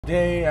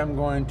Today I'm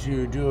going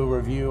to do a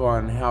review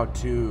on how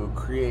to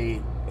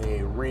create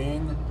a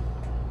ring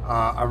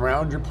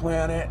around your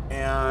planet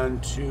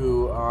and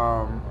to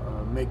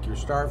make your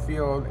star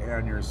field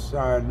and your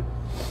sun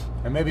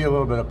and maybe a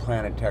little bit of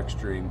planet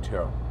texturing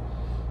too.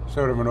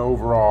 Sort of an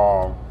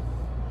overall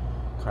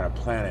kind of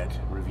planet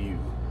review.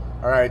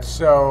 Alright,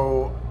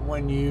 so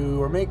when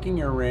you are making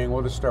your ring,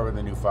 we'll just start with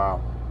a new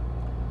file.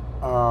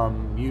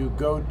 You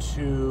go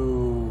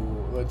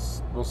to,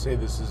 we'll say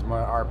this is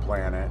our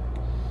planet.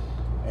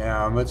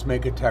 And let's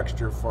make a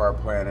texture for our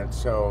planet.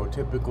 So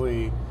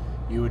typically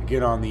you would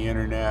get on the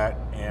internet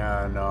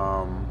and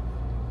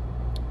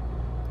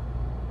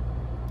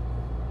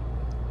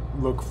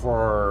look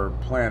for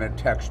planet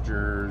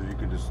textures. You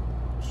could just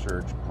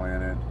search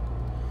planet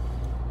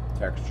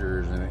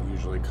textures and it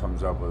usually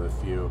comes up with a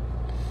few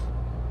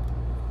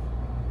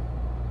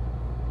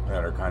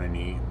that are kind of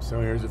neat.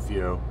 So here's a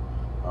few.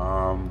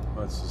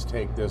 Let's just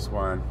take this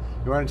one.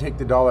 You want to take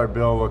the dollar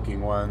bill looking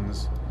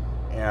ones,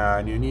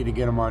 and you need to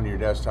get them onto your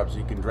desktop so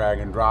you can drag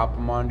and drop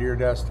them onto your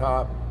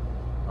desktop.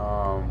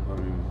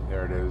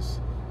 There it is.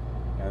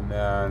 And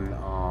then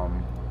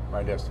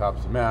my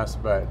desktop's a mess,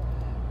 but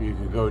you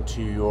could go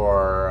to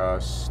your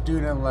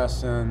student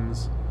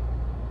lessons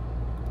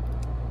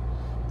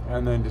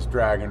and then just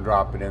drag and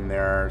drop it in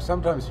there.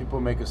 Sometimes people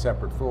make a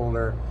separate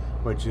folder,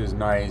 which is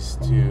nice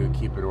to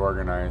keep it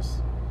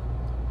organized.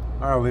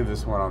 I'll leave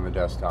this one on the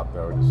desktop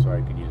though, just so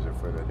I can use it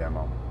for the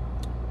demo.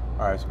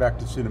 Alright, so back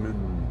to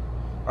Cinnamon.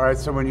 Alright,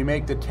 so when you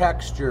make the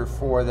texture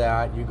for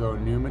that, you go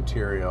New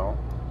Material,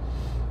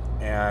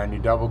 and you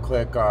double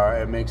click,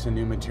 it makes a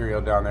new material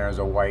down there as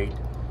a white,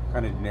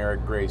 kind of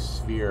generic gray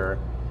sphere,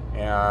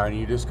 and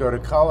you just go to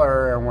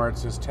Color, and where it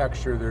says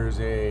Texture, there's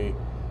a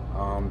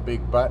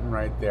big button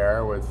right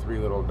there with 3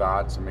 little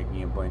dots and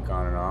making it blink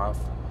on and off,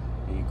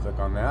 and you click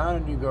on that,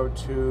 and you go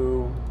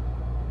to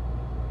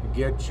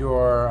get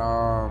your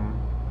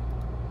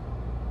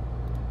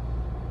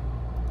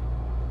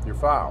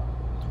file.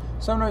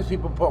 Sometimes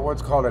people put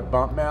what's called a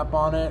bump map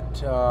on it,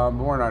 but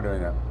we're not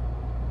doing that.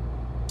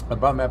 A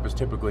bump map is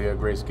typically a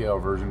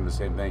grayscale version of the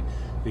same thing.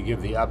 They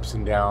give the ups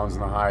and downs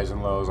and the highs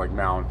and lows, like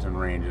mountain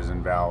ranges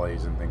and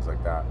valleys and things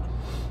like that.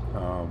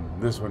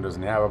 This one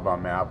doesn't have a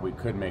bump map. We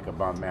could make a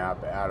bump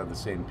map out of the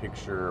same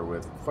picture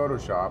with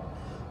Photoshop,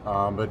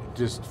 but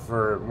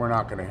we're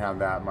not going to have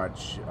that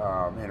much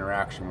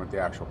interaction with the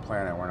actual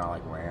planet. We're not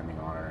like landing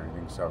on it or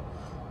anything, so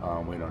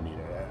we don't need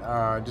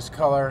it. Just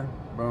color,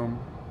 boom,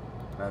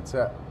 that's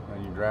it.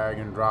 And you drag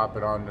and drop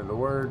it onto the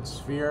word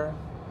sphere,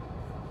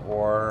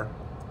 or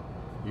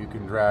you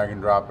can drag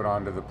and drop it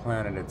onto the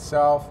planet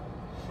itself.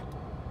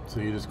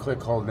 So you just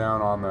hold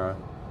down on the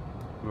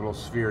little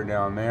sphere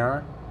down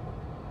there,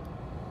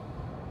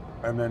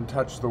 and then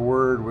touch the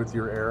word with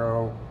your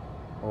arrow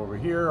over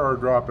here, or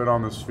drop it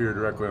on the sphere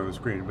directly on the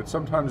screen. But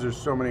sometimes there's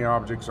so many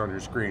objects on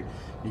your screen,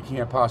 you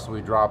can't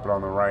possibly drop it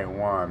on the right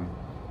one,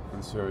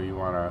 and so you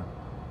want to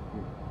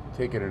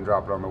take it and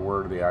drop it on the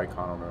word or the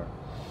icon on there.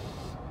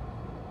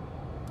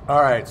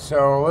 Alright,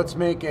 so let's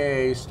make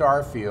a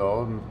star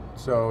field.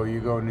 So you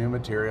go New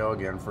Material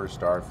again for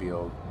star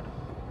field,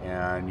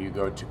 and you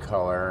go to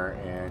Color,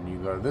 and you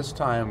go this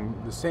time,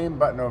 the same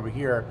button over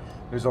here.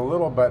 There's a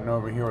little button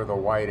over here with a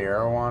white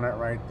arrow on it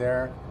right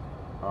there.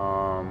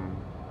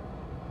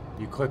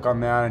 You click on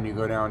that and you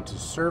go down to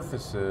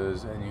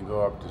Surfaces and you go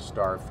up to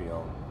Star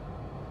Field.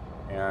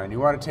 And you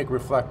want to take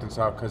reflectance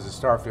off because the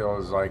star field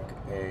is like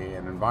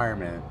an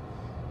environment,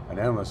 an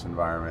endless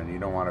environment. You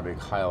don't want a big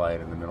highlight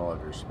in the middle of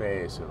your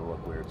space. It'll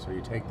look weird. So you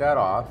take that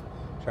off.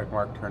 Check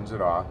mark turns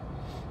it off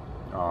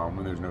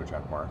when there's no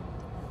check mark.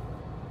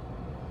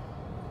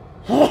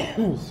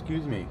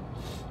 Excuse me.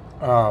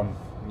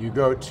 You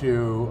go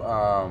to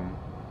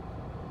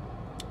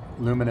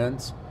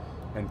Luminance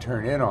and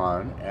turn it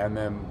on, and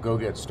then go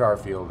get star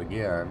field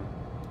again,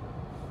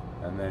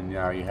 and then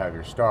now you have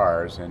your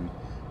stars, and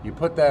you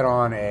put that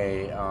on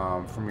a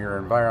from your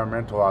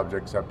environmental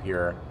objects up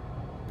here,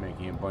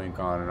 making it blink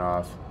on and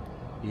off.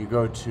 You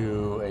go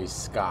to a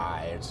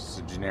sky. It's just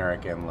a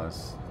generic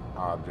endless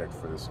object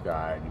for the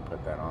sky, and you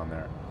put that on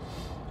there.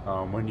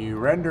 When you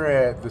render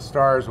it, the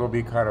stars will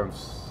be kind of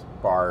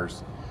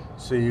sparse,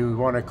 so you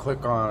want to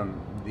click on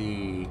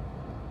the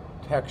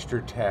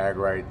texture tag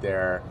right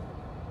there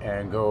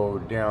and go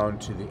down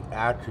to the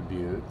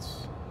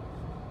attributes,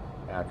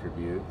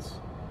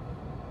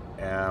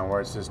 and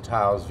where it says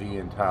tiles V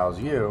and tiles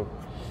U,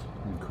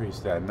 increase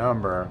that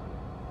number,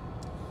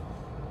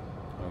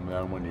 and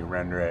then when you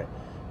render it,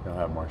 you'll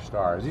have more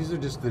stars. These are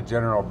just the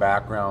general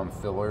background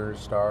filler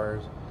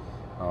stars.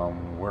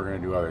 We're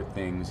going to do other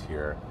things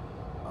here.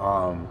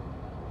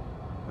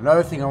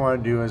 Another thing I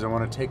want to do is I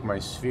want to take my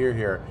sphere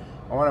here.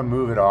 I want to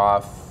move it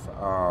off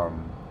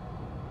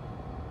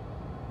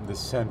the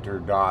center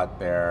dot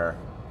there.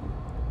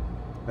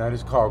 That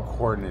is called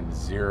coordinate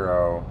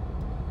 0.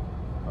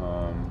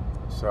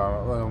 So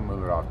I'll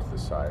move it off to the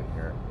side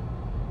here.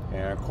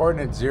 And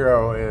coordinate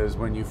 0 is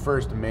when you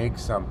first make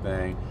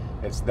something,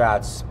 it's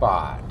that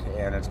spot,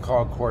 and it's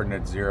called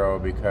coordinate 0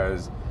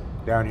 because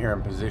down here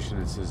in position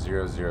it says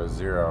 0, 0,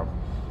 0.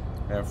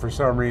 And for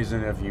some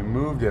reason, if you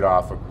moved it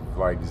off of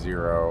like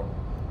 0,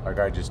 like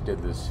I just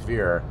did this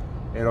sphere,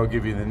 it'll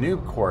give you the new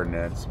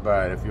coordinates.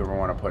 But if you ever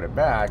want to put it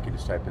back, you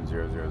just type in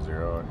 0, 0,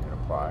 0 and hit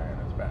apply,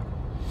 and it's back.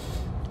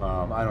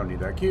 I don't need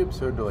that cube,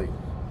 so delete.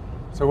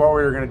 So what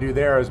we were going to do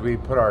there is we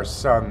put our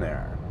sun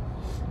there.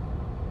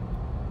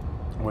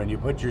 When you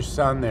put your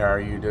sun there,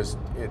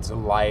 it's a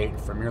light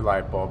from your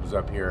light bulbs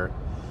up here.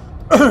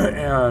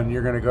 And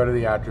you're going to go to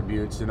the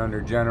attributes, and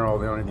under general,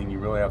 the only thing you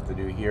really have to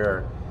do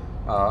here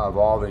of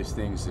all these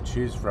things to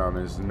choose from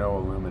is no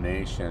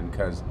illumination,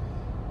 because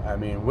I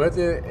mean with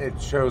it,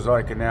 it shows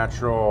like a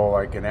natural,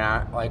 like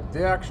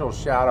the actual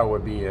shadow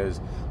would be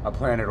as a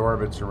planet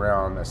orbits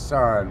around the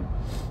sun,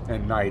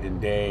 and night and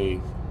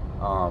day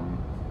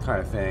kind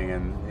of thing,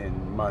 and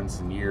in months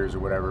and years or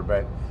whatever.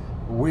 But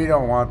we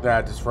don't want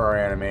that just for our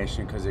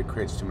animation because it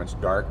creates too much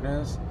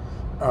darkness.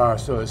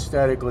 So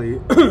aesthetically,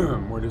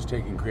 we're just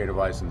taking creative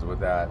license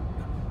with that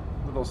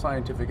little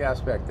scientific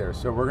aspect there.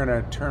 So we're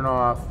going to turn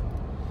off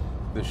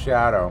the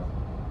shadow.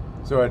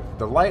 So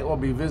the light will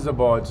be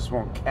visible, it just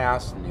won't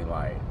cast any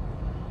light.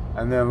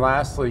 And then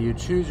lastly, you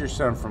choose your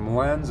sun from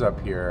lens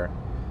up here,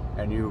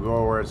 and you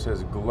go where it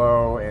says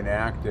glow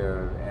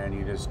inactive, and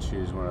you just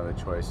choose one of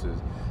the choices.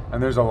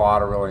 And there's a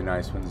lot of really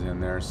nice ones in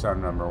there.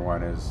 Sun number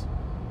 1 is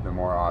the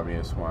more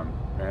obvious one.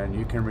 And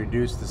you can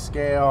reduce the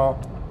scale,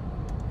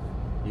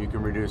 you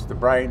can reduce the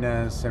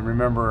brightness, and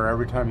remember,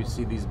 every time you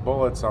see these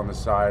bullets on the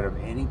side of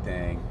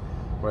anything,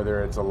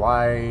 whether it's a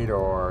light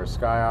or a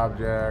sky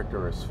object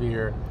or a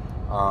sphere,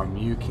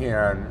 you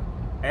can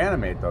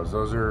animate those.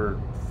 Those are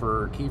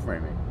for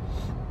keyframing.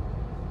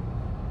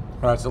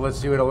 All right, so let's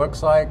see what it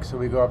looks like. So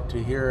we go up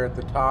to here at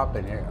the top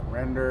and hit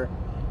render,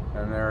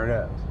 and there it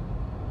is.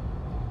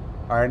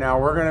 All right, now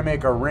we're gonna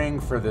make a ring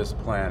for this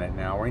planet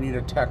now. We need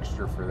a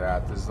texture for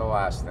that. This is the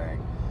last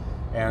thing.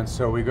 And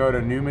so we go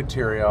to new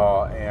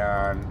material,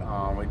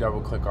 and we double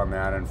click on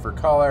that. And for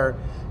color,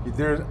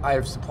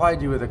 I've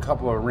supplied you with a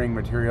couple of ring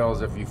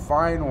materials. If you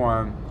find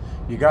one,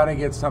 you gotta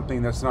get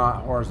something that's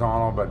not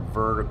horizontal but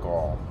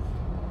vertical.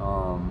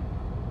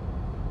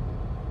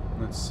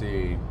 Let's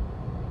see.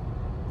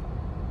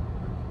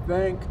 I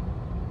think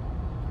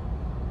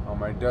on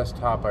my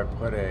desktop I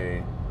put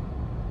a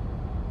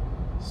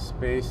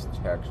space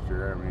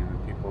texture. I mean,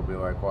 people will be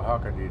like, well, how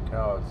could you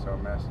tell? It's so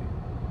messy.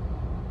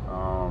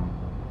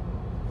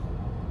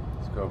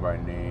 Let's go by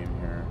name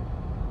here.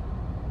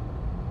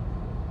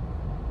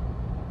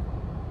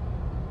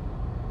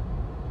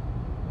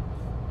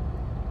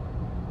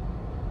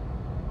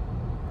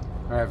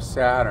 I have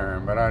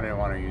Saturn, but I didn't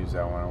want to use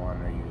that one. I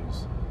wanted to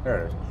use,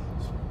 there it is.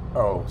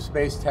 Oh,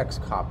 space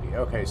text copy.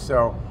 Okay,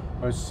 so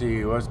let's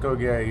see. Let's go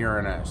get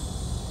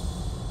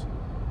Uranus,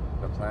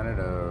 the planet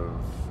of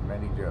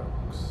many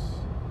jokes.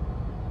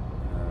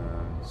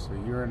 So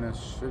Uranus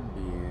should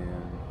be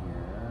in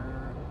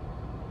here.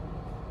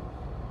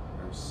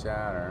 There's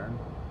Saturn.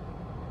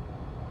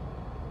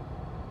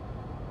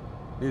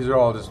 These are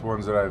all just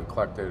ones that I've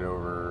collected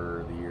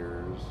over the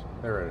years.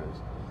 There it is.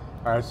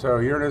 All right, so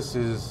Uranus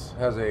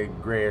has a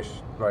grayish,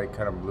 like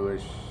kind of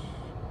bluish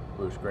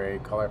gray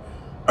color.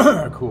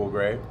 Cool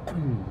gray.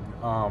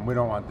 We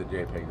don't want the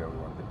JPEG though, we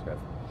want the TIFF.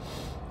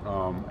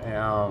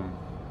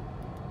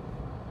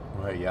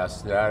 Well,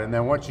 yes, that. And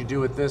then what you do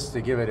with this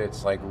to give it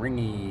its like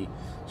ringy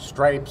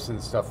stripes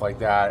and stuff like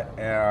that,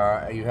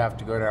 you have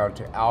to go down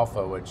to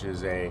alpha, which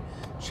is a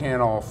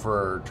channel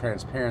for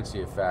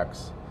transparency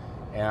effects,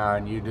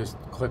 and you just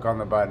click on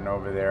the button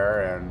over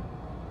there and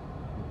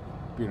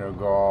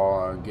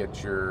go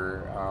get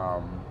your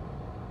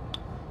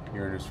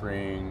Uranus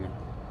ring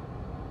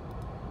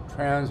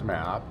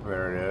transmap.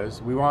 There it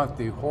is. We want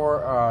the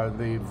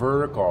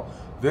vertical.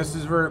 This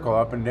is vertical,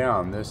 up and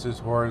down. This is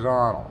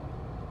horizontal.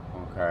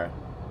 Okay.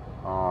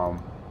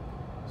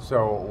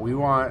 So we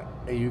want,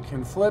 you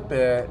can flip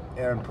it,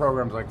 and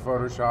programs like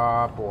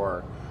Photoshop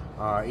or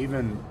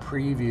even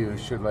Preview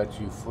should let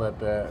you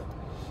flip it.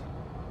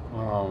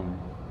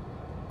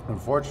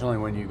 Unfortunately,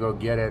 when you go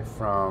get it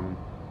from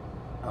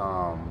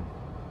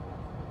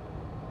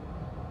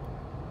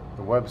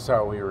the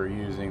website we were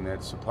using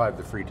that supplied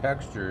the free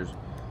textures,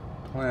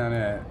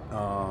 Planet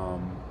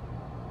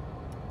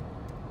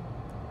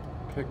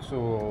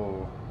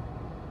Pixel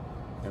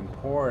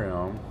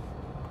Emporium,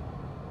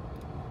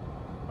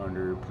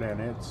 under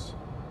planets,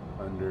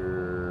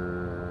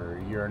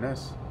 under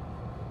Uranus,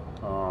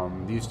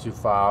 these two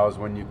files,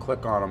 when you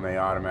click on them, they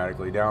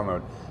automatically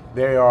download.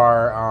 They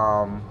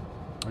are,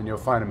 and you'll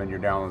find them in your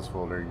downloads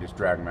folder. You just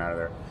drag them out of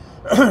there.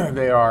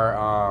 They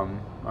are,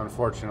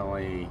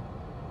 unfortunately,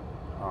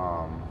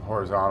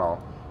 horizontal.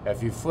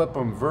 If you flip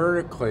them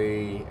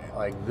vertically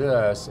like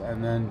this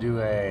and then do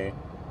a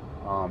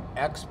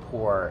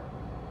export,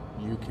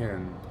 you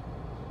can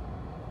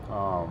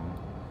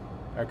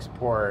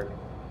export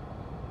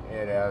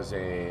it as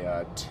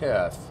a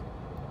TIFF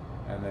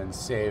and then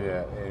save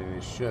it, and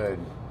it should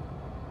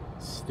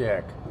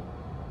stick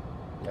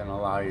and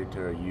allow you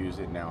to use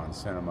it now in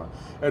Cinema.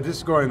 It's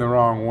just going the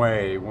wrong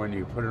way when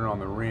you put it on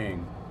the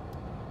ring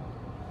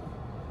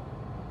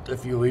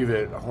if you leave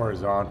it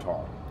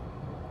horizontal.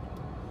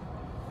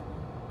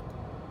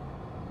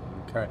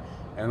 Okay,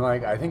 and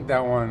like I think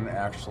that one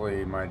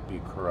actually might be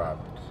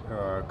corrupt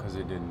because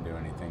it didn't do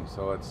anything.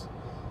 So let's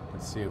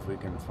see if we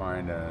can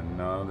find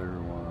another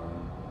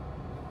one.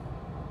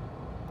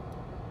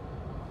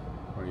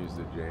 We'll use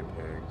the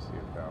JPEG, see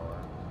if that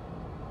works.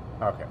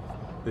 Okay,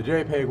 the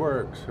JPEG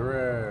works,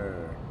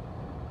 hooray!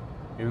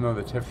 Even though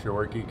the TIFFs are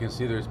working, you can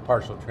see there's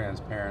partial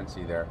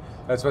transparency there.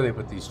 That's why they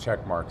put these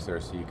check marks there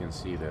so you can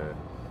see the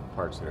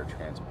parts that are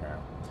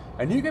transparent.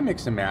 And you can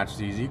mix and match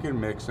these. You can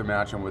mix and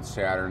match them with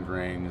Saturn's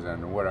rings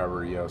and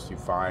whatever else you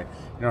find.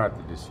 You don't have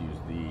to just use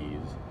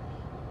these,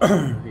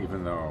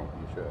 even though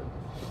you should.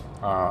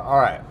 All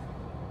right,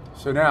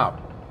 so now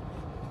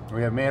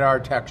we have made our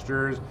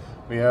textures.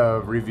 We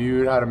have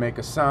reviewed how to make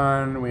a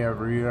sun. We have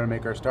reviewed how to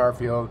make our star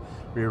field.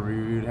 We have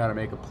reviewed how to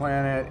make a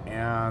planet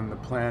and the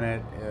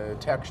planet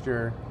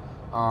texture.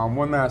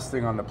 One last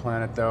thing on the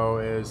planet though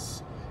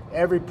is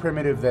every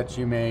primitive that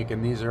you make,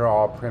 and these are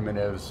all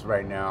primitives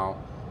right now,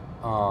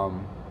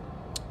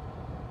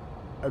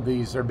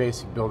 these are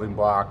basic building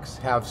blocks,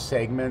 have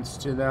segments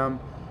to them.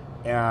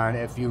 And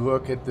if you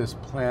look at this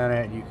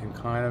planet, you can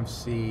kind of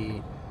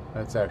see,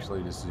 let's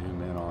actually just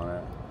zoom in on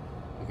it.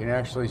 You can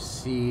actually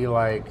see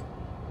like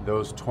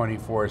those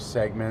 24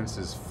 segments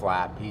as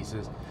flat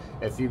pieces.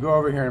 If you go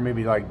over here and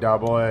maybe like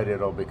double it,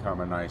 it'll become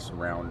a nice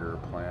rounder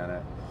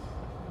planet.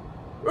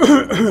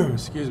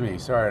 Excuse me,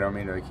 sorry, I don't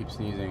mean to keep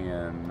sneezing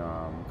and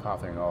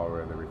coughing all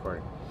over the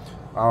recording.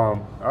 All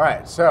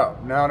right, so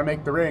now to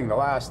make the ring, the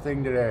last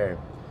thing today.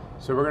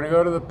 So we're gonna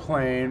go to the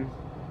plane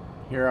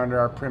here under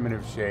our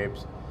primitive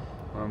shapes.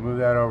 I'm gonna move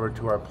that over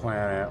to our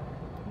planet.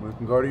 We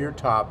can go to your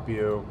top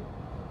view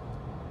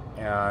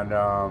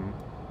and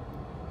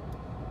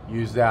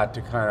use that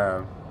to kind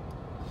of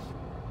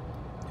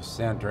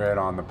center it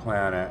on the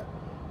planet.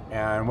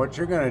 And what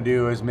you're going to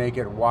do is make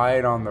it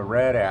wide on the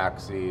red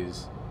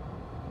axes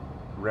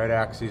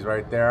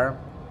right there,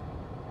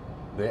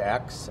 the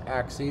X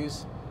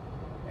axes,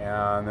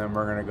 and then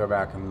we're going to go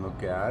back and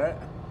look at it.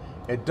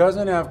 It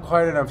doesn't have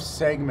quite enough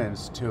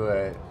segments to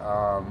it.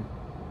 I'm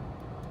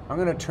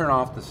going to turn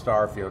off the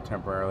star field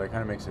temporarily. It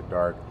kind of makes it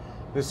dark.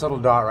 This little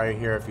dot right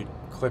here, if you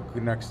click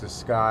next to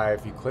sky,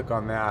 if you click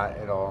on that,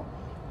 it'll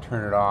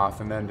turn it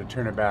off, and then to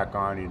turn it back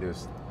on, you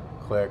just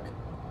click.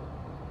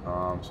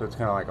 So it's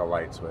kind of like a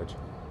light switch.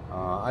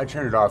 I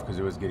turned it off because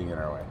it was getting in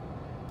our way.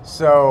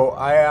 So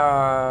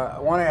I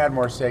want to add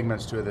more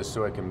segments to this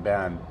so it can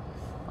bend,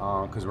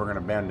 because we're going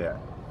to bend it.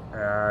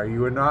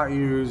 You would not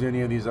use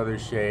any of these other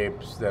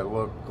shapes that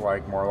look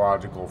like more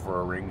logical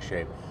for a ring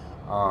shape.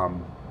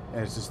 And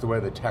it's just the way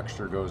the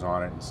texture goes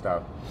on it and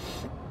stuff.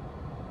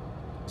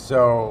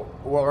 So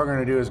what we're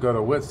going to do is go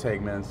to width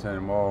segments,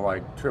 and we'll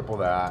like triple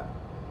that.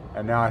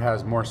 And now it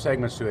has more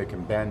segments so it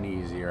can bend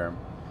easier.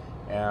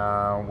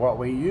 And what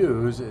we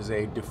use is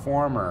a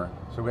deformer.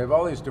 So we have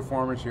all these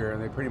deformers here,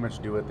 and they pretty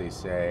much do what they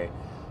say.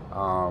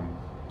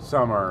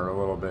 Some are a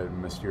little bit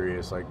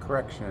mysterious, like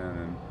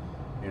correction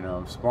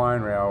and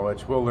spline rail,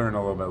 which we'll learn a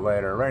little bit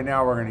later. Right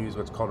now we're going to use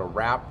what's called a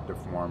wrap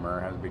deformer.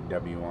 It has a big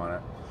W on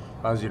it.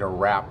 Allows you to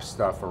wrap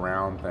stuff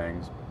around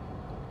things.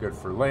 Good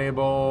for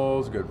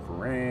labels, good for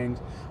rings.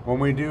 When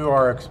we do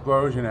our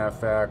explosion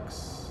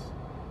FX,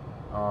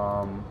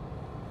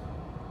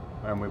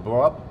 and we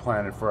blow up a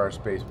planet for our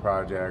space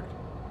project,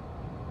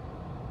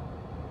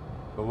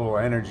 the little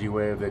energy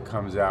wave that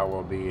comes out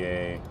will be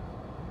a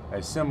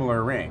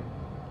similar ring.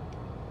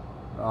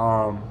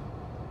 Alright,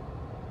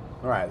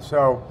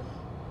 so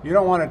you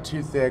don't want it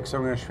too thick, so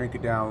I'm going to shrink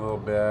it down a little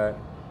bit,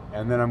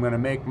 and then I'm going to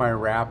make my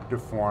wrap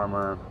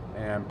deformer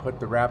and put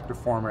the wrap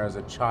deformer as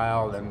a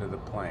child into the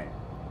plane.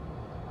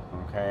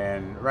 Okay,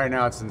 and right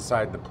now it's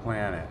inside the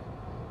planet.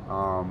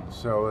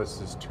 So let's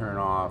just turn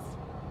off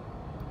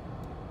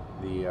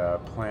the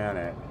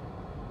planet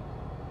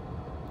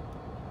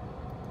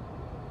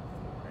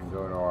and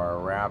go to our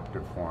wrap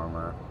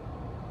deformer,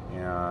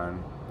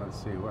 and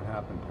let's see what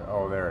happened to,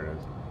 oh, there it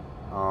is.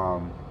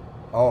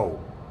 Oh,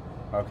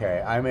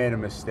 okay, I made a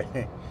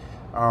mistake.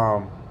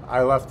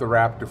 I left the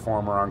wrap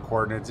deformer on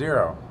coordinate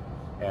 0,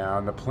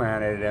 and the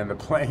planet and the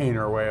plane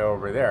are way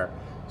over there.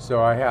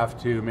 So I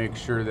have to make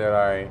sure that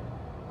I,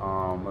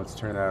 let's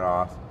turn that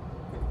off.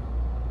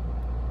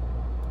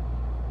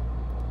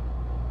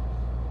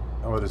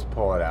 And we'll just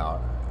pull it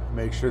out.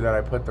 Make sure that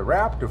I put the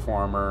wrap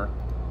deformer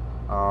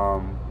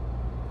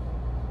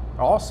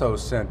also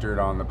centered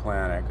on the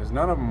planet, because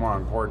none of them are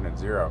on coordinate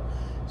 0.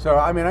 So,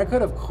 I mean, I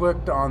could have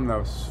clicked on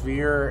the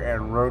sphere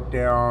and wrote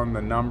down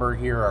the number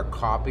here or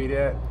copied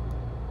it.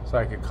 So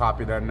I could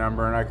copy that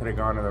number, and I could have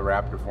gone to the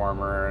wrap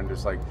deformer and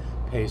just like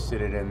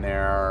pasted it in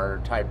there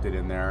or typed it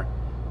in there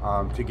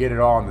to get it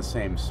all in the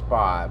same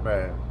spot.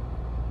 But,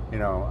 you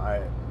know,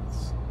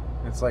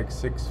 it's like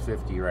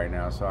 6:50 right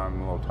now, so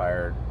I'm a little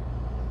tired.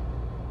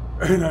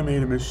 And I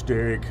made a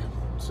mistake.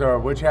 So,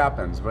 which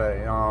happens, but,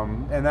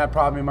 and that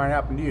probably might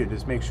happen to you.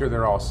 Just make sure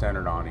they're all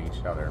centered on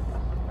each other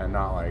and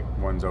not like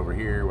one's over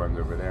here, one's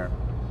over there.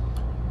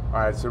 All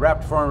right, so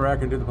wrap deformer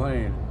back into the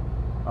plane.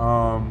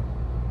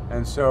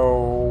 And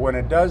so when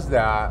it does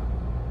that,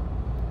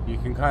 you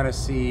can kind of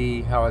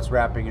see how it's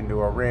wrapping into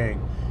a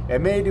ring. It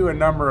may do a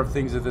number of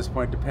things at this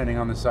point depending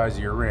on the size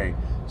of your ring.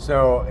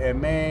 So it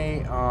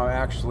may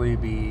actually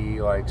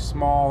be like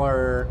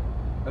smaller.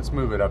 Let's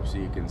move it up so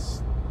you can,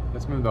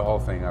 let's move the whole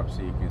thing up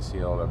so you can see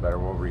a little bit better.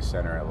 We'll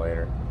recenter it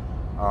later.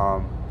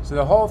 So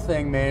the whole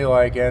thing may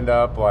like end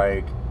up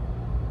like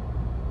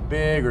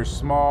big or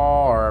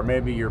small, or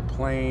maybe your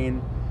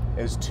plane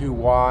is too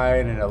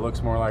wide and it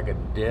looks more like a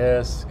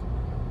disc.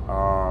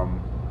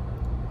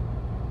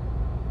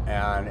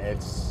 And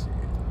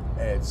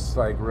it's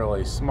like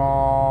really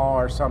small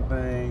or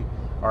something,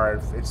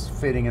 or it's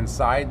fitting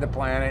inside the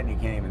planet and you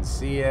can't even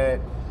see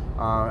it.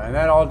 And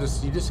that all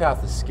you just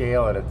have to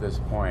scale it at this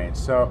point.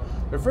 So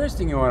the first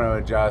thing you want to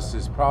adjust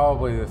is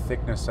probably the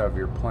thickness of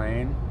your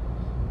plane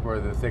or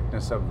the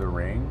thickness of the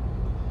ring.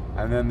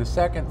 And then the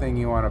second thing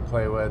you want to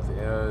play with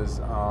is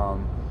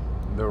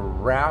the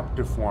wrap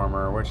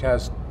deformer, which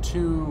has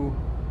two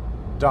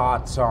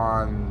dots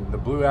on the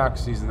blue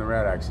axis and the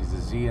red axis,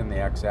 the Z and the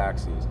X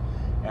axis.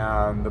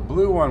 And the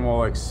blue one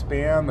will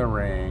expand the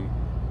ring,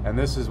 and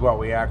this is what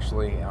we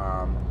actually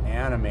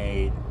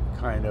animate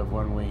kind of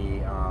when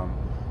we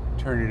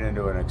turn it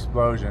into an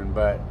explosion.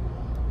 But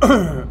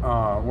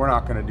we're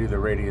not going to do the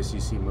radius you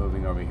see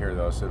moving over here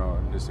though, so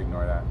don't just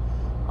ignore that.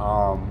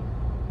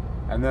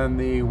 And then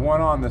the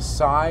one on the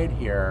side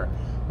here,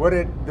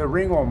 the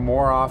ring will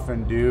more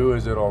often do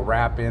is it'll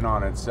wrap in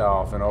on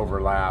itself and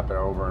overlap it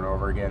over and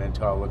over again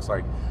until it looks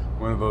like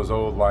one of those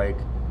old like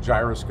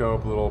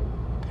gyroscope little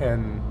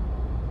pen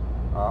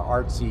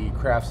artsy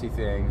craftsy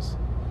things.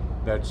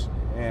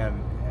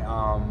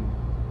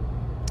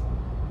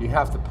 You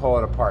have to pull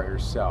it apart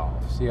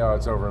yourself. See how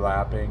it's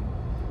overlapping?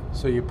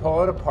 So you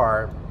pull it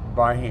apart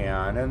by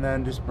hand and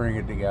then just bring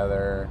it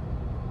together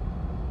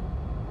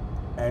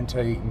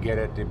until you can get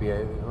it to be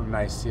a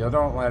nice seal.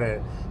 Don't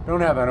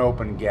have an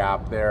open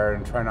gap there,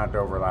 and try not to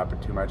overlap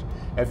it too much.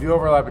 If you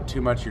overlap it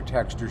too much, your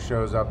texture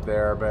shows up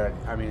there, but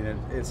I mean,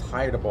 it's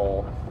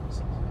hideable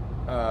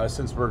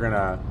since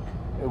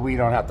we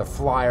don't have to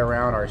fly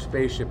around our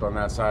spaceship on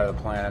that side of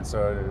the planet,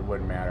 so it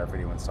wouldn't matter if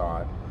anyone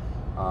saw it.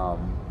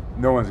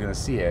 No one's gonna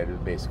see it, is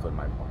basically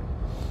my point.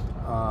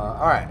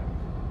 All right,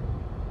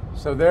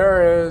 so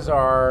there is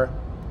our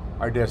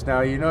disk. Now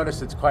you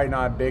notice it's quite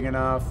not big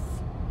enough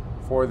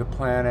for the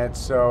planet,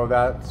 so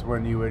that's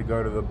when you would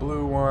go to the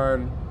blue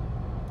one.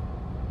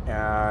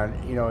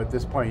 And you know, at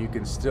this point you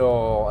can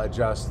still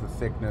adjust the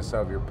thickness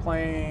of your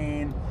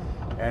plane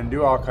and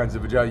do all kinds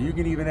of adjustments. You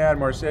can even add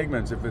more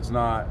segments if it's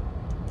not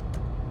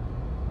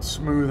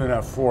smooth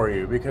enough for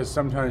you, because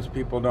sometimes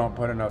people don't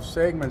put enough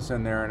segments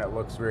in there and it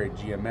looks very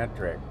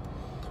geometric.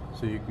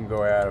 So you can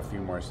go add a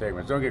few more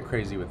segments. Don't get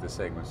crazy with the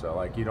segments though,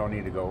 like you don't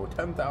need to go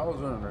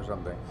 10,000 or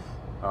something.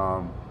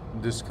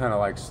 Just kind of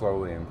like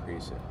slowly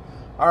increase it.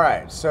 All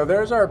right, so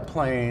there's our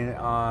plane.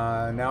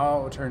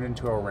 Now it turned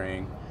into a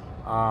ring.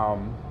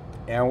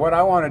 And what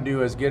I want to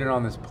do is get it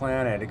on this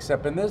planet,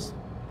 except in this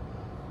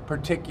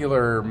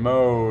particular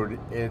mode,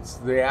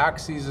 the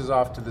axis is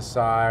off to the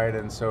side,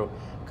 and so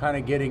kind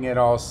of getting it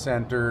all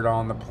centered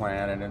on the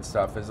planet and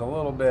stuff is a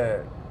little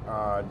bit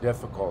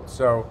difficult.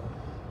 So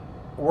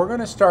we're going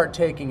to start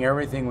taking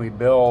everything we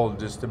build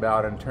just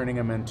about and turning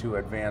them into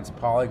advanced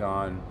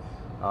polygon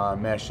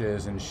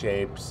meshes and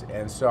shapes.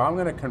 And so I'm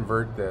going to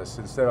convert this,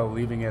 instead of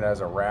leaving it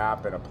as a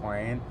wrap in a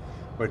plane,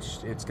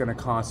 which it's going to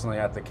constantly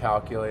have to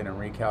calculate and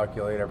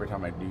recalculate every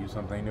time I do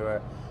something to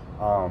it,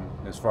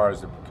 as far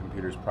as the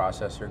computer's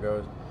processor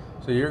goes.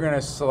 So you're going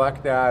to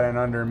select that, and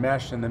under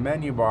mesh in the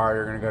menu bar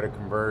you're going to go to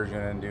conversion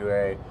and do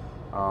a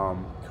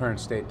current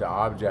state to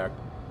object.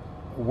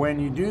 When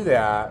you do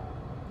that,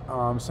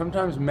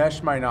 sometimes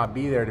mesh might not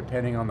be there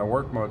depending on the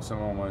work mode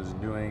someone was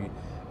doing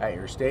at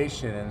your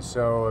station. And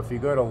so if you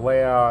go to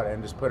layout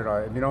and just put it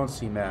on, if you don't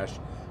see mesh,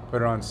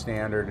 put it on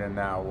standard, and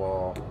that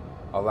will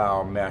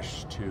allow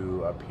mesh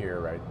to appear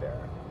right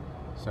there.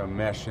 So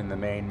mesh in the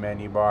main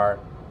menu bar,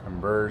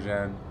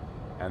 conversion,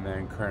 and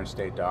then current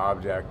state to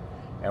object.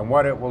 And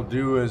what it will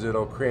do is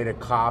it'll create a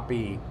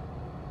copy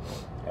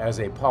as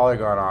a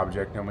polygon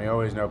object, and we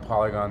always know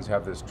polygons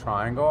have this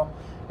triangle.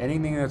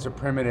 Anything that's a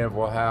primitive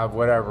will have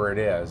whatever it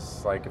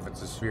is. Like if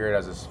it's a sphere, it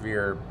has a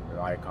sphere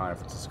icon.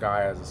 If it's a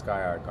sky, it has a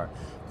sky icon.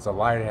 If it's a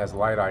light, it has a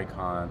light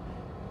icon.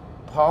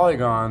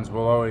 Polygons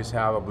will always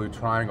have a blue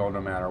triangle no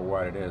matter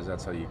what it is.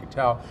 That's how you can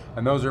tell.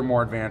 And those are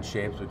more advanced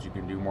shapes, which you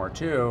can do more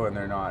too, and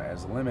they're not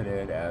as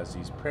limited as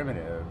these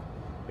primitive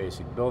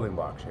basic building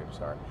block shapes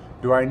are.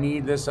 Do I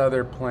need this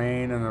other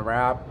plane and the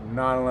wrap?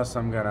 Not unless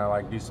I'm gonna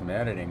like do some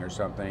editing or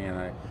something and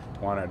I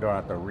don't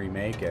have to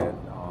remake it.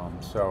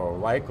 So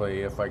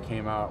likely if I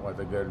came out with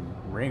a good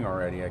ring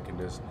already, I can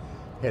just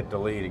hit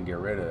delete and get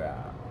rid of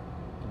that.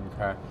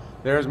 Okay,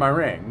 there's my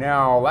ring.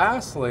 Now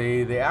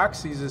lastly, the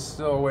axis is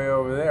still way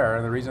over there,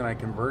 and the reason I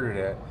converted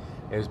it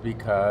is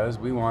because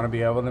we want to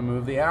be able to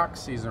move the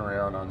axes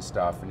around on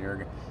stuff,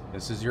 and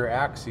this is your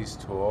axis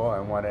tool,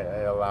 and what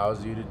it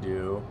allows you to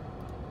do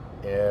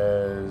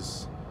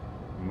is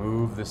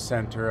move the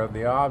center of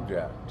the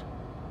object.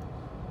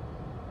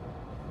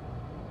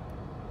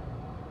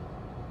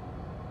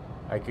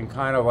 I can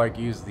kind of like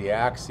use the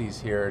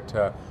axes here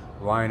to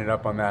line it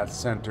up on that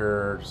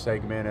center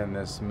segment and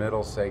this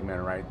middle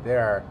segment right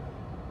there,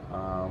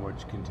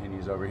 which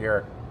continues over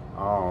here,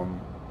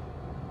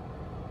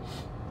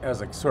 as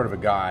like sort of a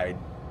guide.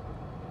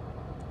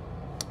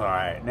 All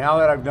right, now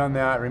that I've done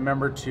that,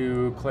 remember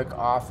to click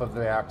off of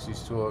the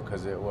axis tool,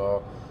 because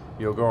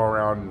you'll go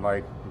around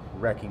like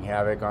wrecking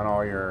havoc on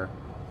all your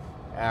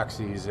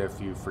axes if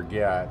you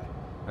forget.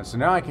 And so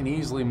now I can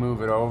easily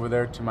move it over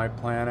there to my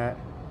planet,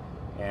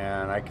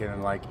 and I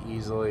can like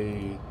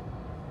easily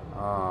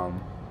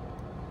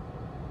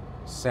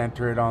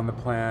center it on the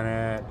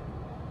planet,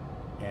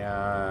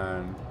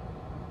 and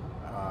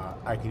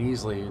I can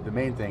easily, the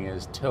main thing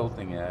is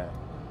tilting it.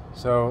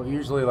 So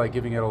usually like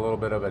giving it a little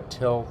bit of a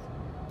tilt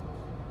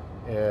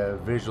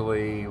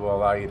visually will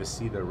allow you to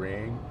see the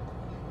ring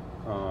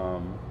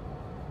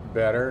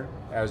better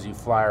as you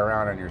fly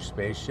around on your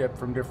spaceship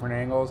from different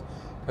angles.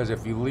 Because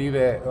if you leave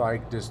it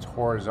like just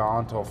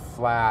horizontal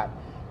flat,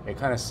 it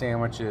kind of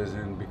sandwiches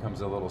and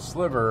becomes a little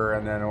sliver,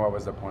 and then what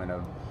was the point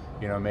of,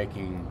 you know,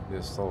 making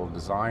this little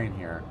design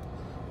here?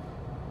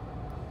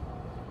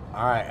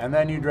 All right, and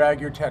then you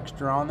drag your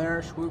texture on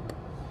there, swoop,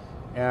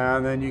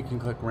 and then you can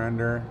click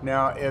render.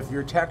 Now if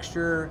your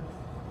texture,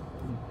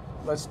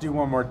 let's do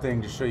one more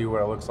thing to show you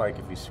what it looks like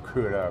if you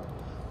screw it up.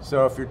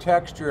 So if your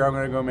texture, I'm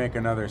going to go make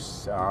another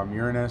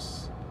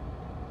Uranus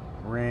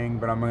ring,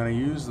 but I'm going to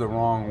use the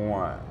wrong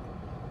one.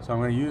 So I'm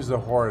going to use the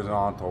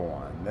horizontal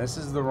one. This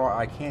is the wrong,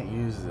 I can't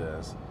use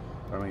this,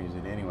 but I'm going to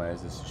use it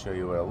anyways, just to show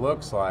you what it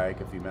looks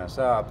like if you mess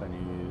up and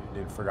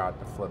you forgot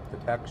to flip the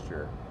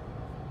texture.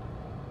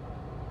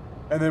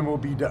 And then we'll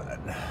be done.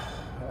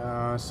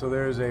 So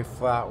there's a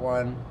flat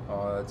one.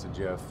 Oh, that's a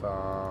GIF.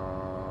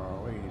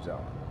 We can use that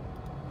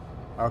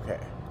one. Okay.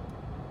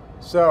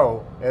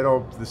 So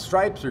the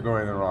stripes are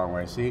going the wrong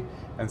way, see?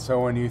 And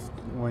so when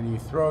you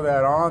throw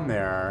that on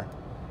there,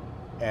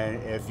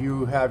 and if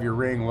you have your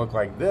ring look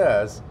like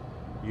this,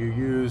 you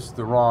use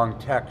the wrong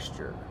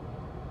texture,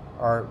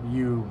 or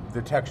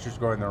the texture's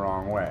going the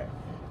wrong way.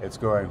 It's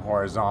going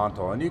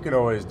horizontal, and you could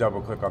always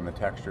double click on the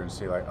texture and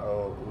see like,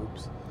 oh,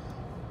 oops.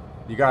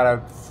 You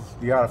gotta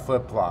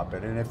flip flop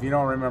it, and if you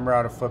don't remember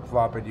how to flip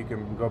flop it, you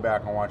can go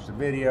back and watch the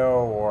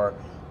video, or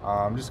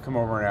just come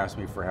over and ask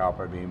me for help.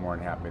 I'd be more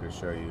than happy to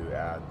show you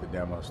at the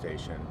demo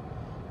station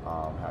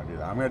how to do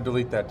that. I'm going to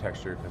delete that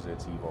texture because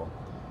it's evil,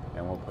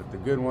 and we'll put the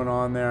good one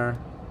on there,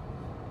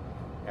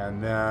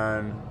 and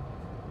then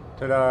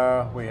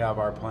ta-da, we have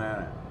our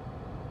planet.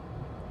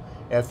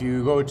 If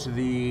you go to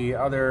the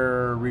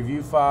other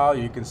review file,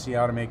 you can see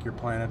how to make your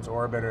planets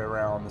orbit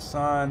around the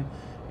sun,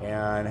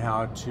 and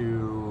how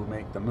to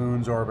make the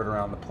moons orbit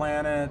around the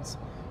planets.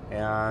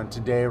 And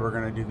today we're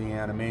going to do the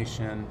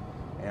animation,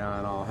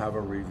 and I'll have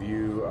a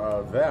review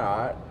of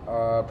that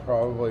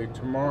probably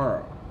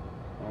tomorrow.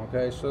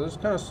 Okay, so this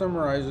kind of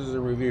summarizes the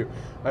review.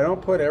 I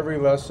don't put every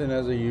lesson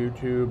as a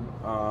YouTube.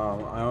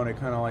 I only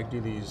kind of like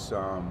do these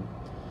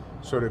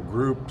sort of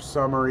group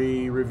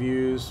summary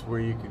reviews where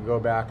you can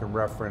go back and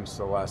reference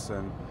the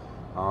lesson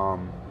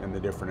and the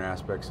different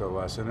aspects of the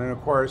lesson. And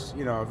of course,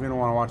 you know, if you don't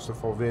want to watch the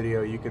full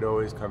video, you could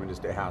always come and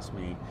just ask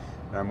me,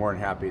 and I'm more than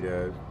happy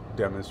to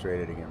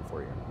demonstrate it again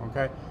for you.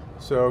 Okay,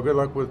 so good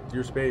luck with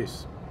your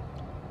space.